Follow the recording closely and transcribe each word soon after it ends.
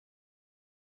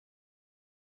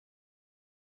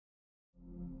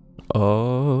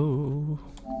Oh.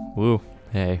 Woo.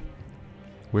 Hey.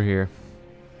 We're here.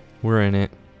 We're in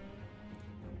it.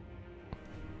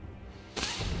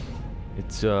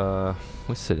 It's,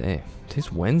 what's today?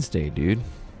 Today's Wednesday, dude.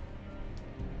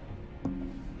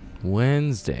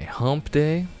 Wednesday. Hump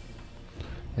day,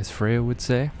 as Freya would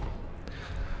say.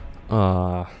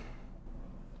 We're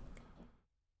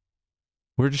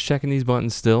just checking these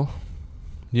buttons still.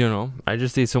 You know, I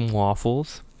just ate some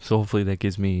waffles, so hopefully that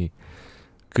gives me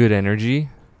good energy.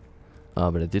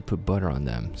 But I did put butter on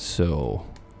them, so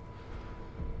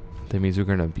that means we're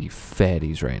gonna be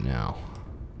fatties right now.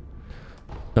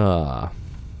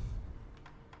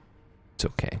 It's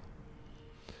okay.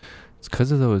 It's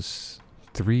because of those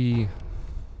three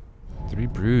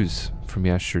brews from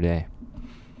yesterday.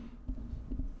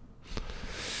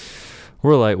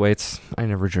 We're lightweights. I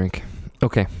never drink.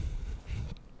 Okay.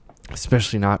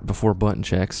 Especially not before button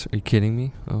checks. Are you kidding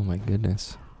me? Oh my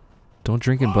goodness. Don't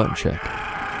drink in button check.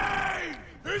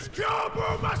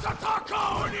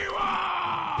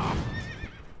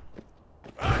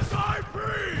 As I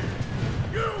breathe,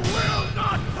 you will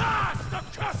not pass the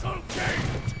castle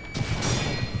gate!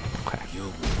 Okay. You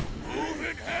will move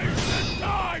in haste and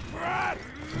die, brat!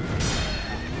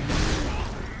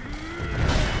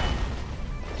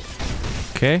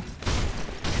 Okay.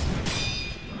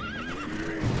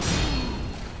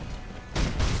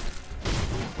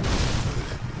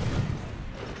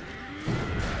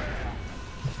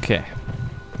 Okay.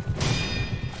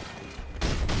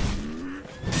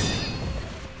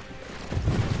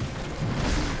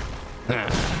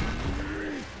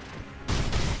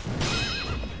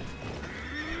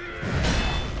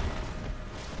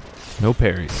 No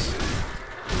parries.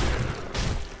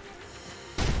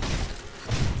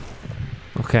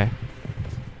 Okay.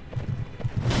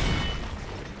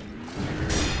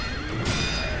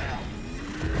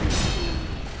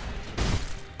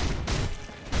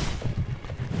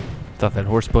 Thought that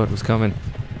horse butt was coming.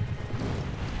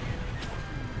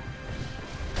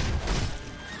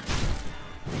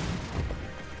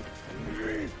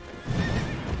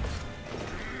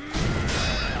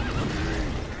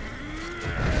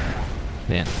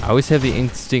 Man, I always have the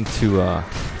instinct to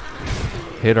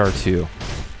hit R2.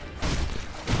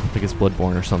 I think it's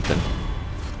Bloodborne or something.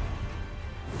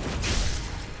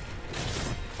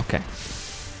 Okay.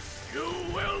 You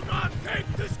will not take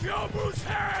this Gyobu's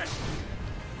head!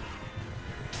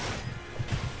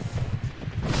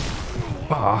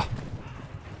 Ah.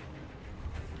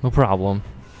 No problem.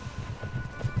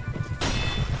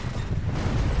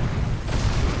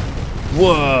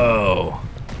 Whoa!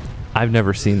 I've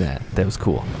never seen that. That was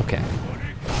cool. Okay.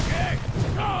 Okay.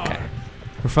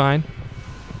 We're fine.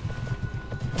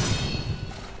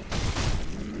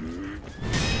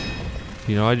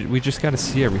 You know, we just gotta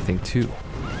see everything too.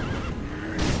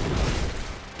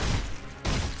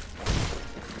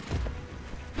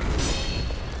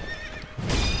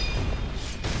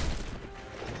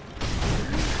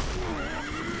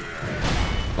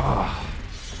 Ah.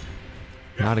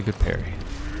 Not a good parry.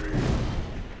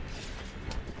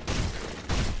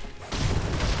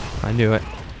 I knew it.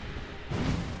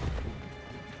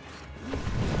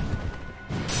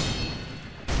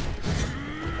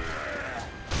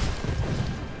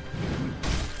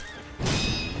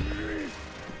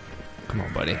 Come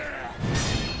on, buddy.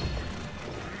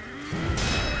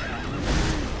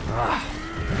 Ah.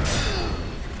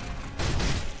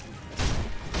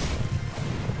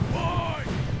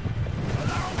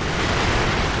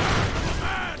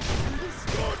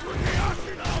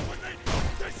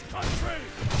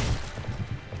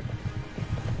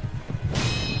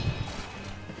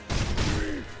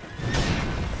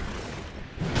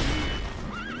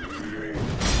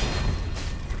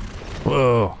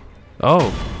 Whoa.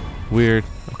 Oh. Weird.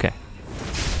 Okay.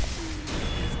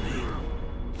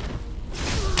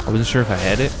 I wasn't sure if I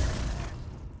had it.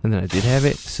 And then I did have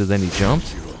it, so then he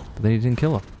jumped. But then he didn't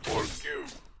kill him.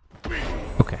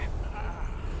 Okay.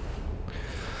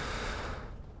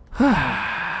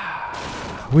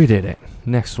 We did it.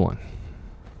 Next one.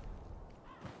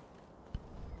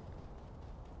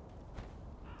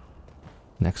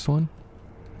 Next one?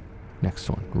 Next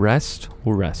one. Rest?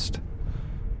 We'll rest.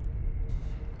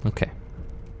 Okay.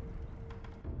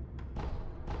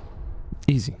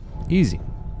 Easy. Easy.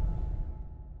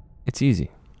 It's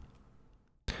easy.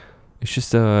 It's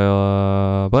just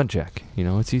a button check. You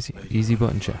know, it's easy. Easy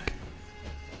button check.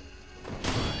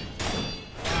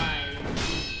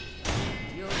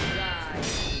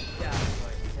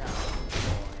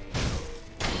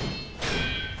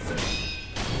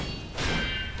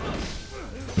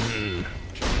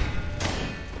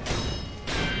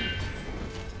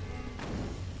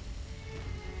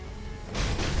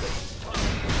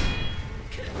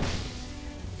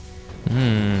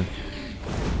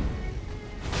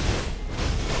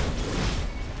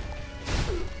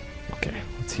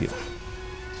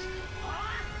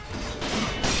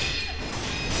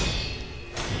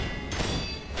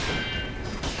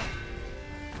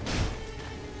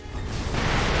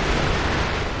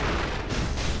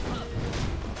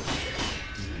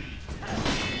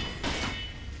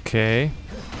 Okay.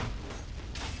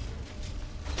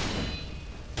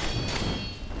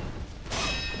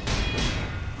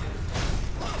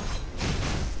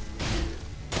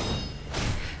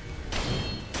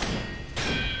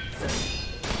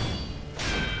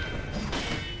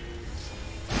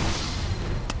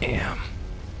 Damn.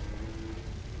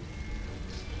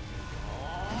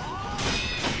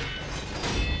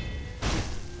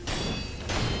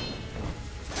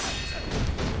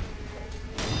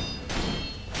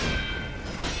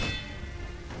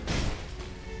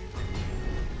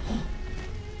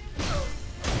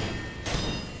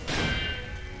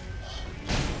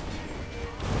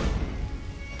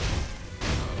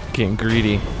 Getting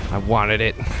greedy. I wanted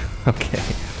it. Okay.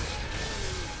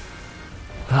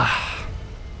 Ah.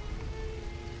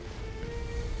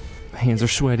 My hands are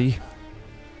sweaty.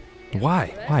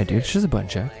 Why? Why, dude? It's just a button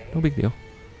check. No big deal.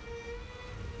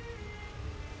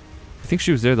 I think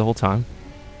she was there the whole time.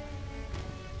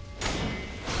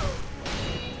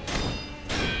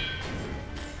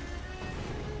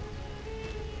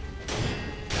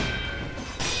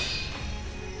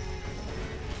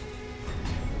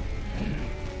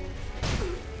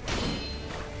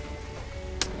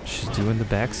 She's doing the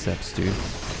back steps, dude.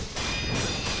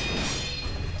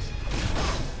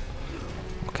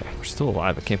 Okay, we're still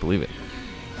alive. I can't believe it.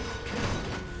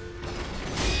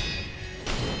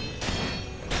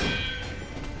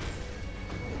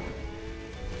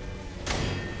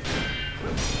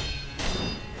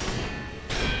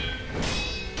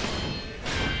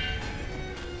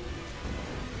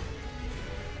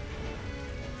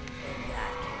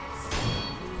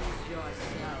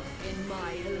 In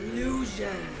my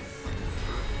illusions.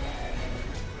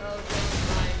 Oh, don't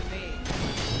mind me.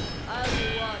 I'll be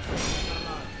watching from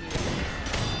up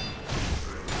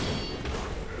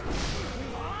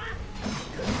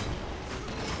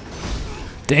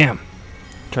here. Damn.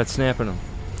 Tried snapping him.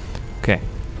 Okay.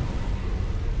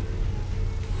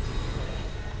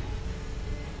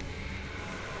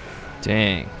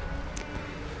 Dang.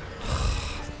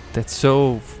 That's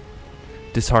so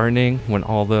disheartening when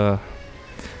all the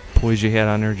poise you had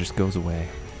on her just goes away.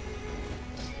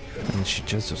 And she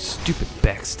does those stupid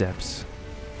back steps.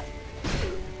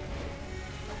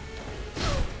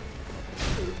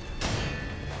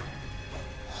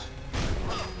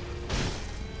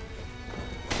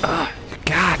 Ah,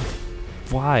 God.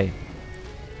 Why?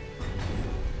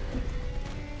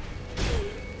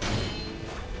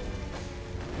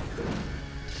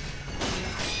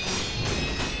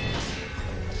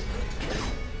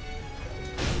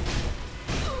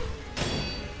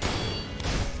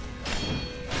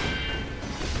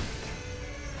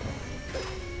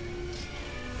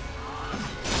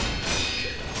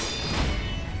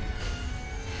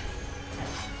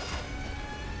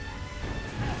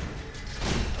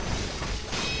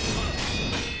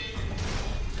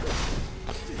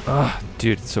 Ah,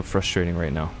 dude, it's so frustrating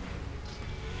right now.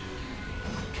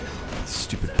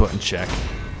 Stupid button check.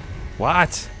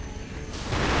 What?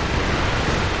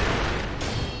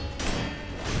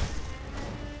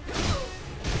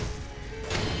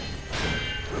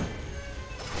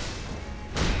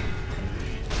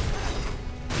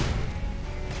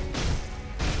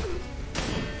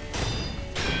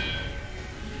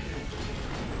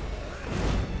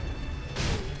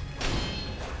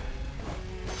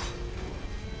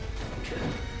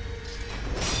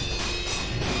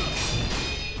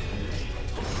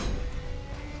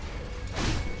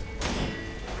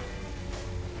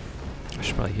 I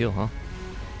should probably heal, huh?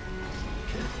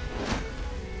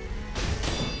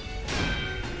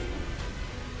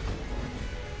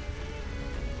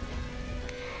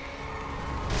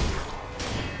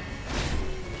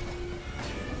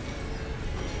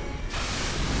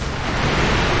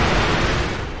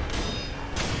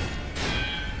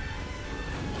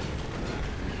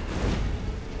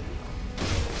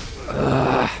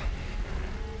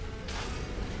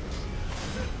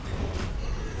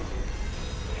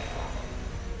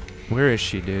 Where is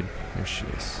she, dude? There she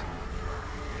is.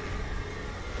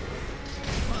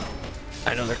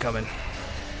 I know they're coming.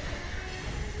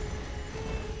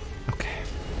 Okay.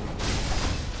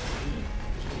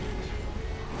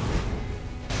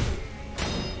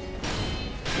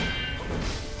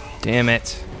 Damn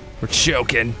it. We're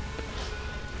choking.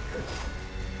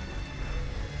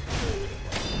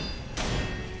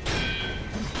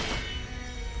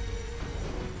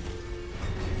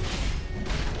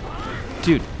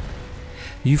 Dude.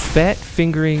 You fat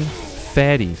fingering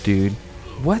fatty, dude.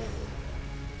 What?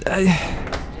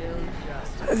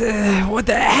 What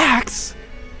the axe?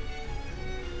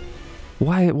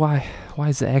 Why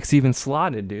is the axe even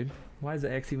slotted, dude? Why is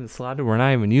the axe even slotted? We're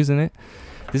not even using it.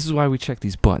 This is why we check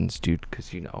these buttons, dude.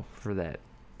 Because, you know, for that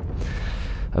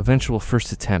eventual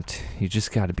first attempt, you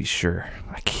just got to be sure.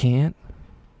 I can't.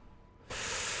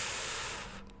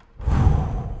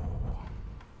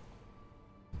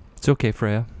 It's okay,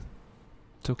 Freya.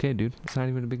 It's okay, dude. It's not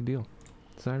even a big deal.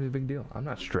 It's not even a big deal. I'm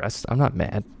not stressed. I'm not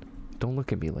mad. Don't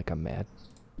look at me like I'm mad.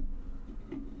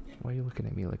 Why are you looking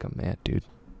at me like I'm mad, dude?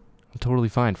 I'm totally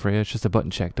fine, Freya. It's just a button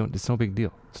check. It's no big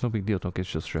deal. It's no big deal. Don't get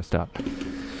so stressed out.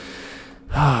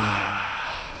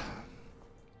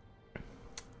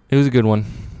 It was a good one.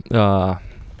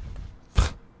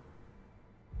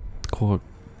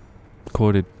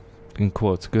 Quoted in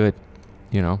quotes. Good.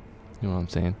 You know what I'm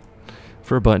saying.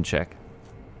 For a button check.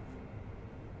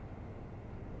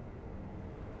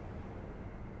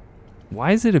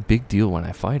 Why is it a big deal when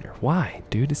I fight her? Why,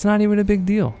 dude? It's not even a big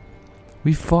deal.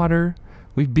 We fought her.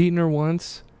 We've beaten her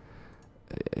once.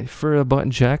 For a button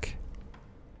check.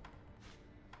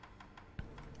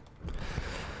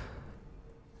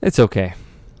 It's okay.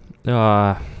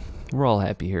 We're all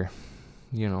happy here.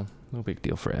 You know, no big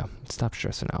deal for you. Stop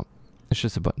stressing out. It's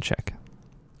just a button check.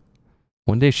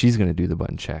 One day she's gonna do the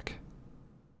button check.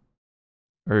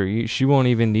 Or she won't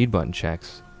even need button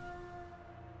checks.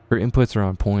 Her inputs are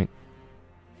on point.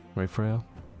 Right, Freya?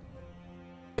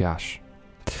 Gosh.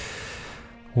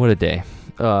 What a day.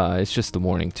 It's just the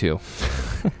morning, too.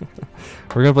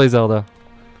 We're gonna play Zelda.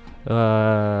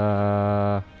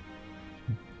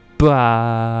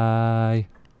 Bye.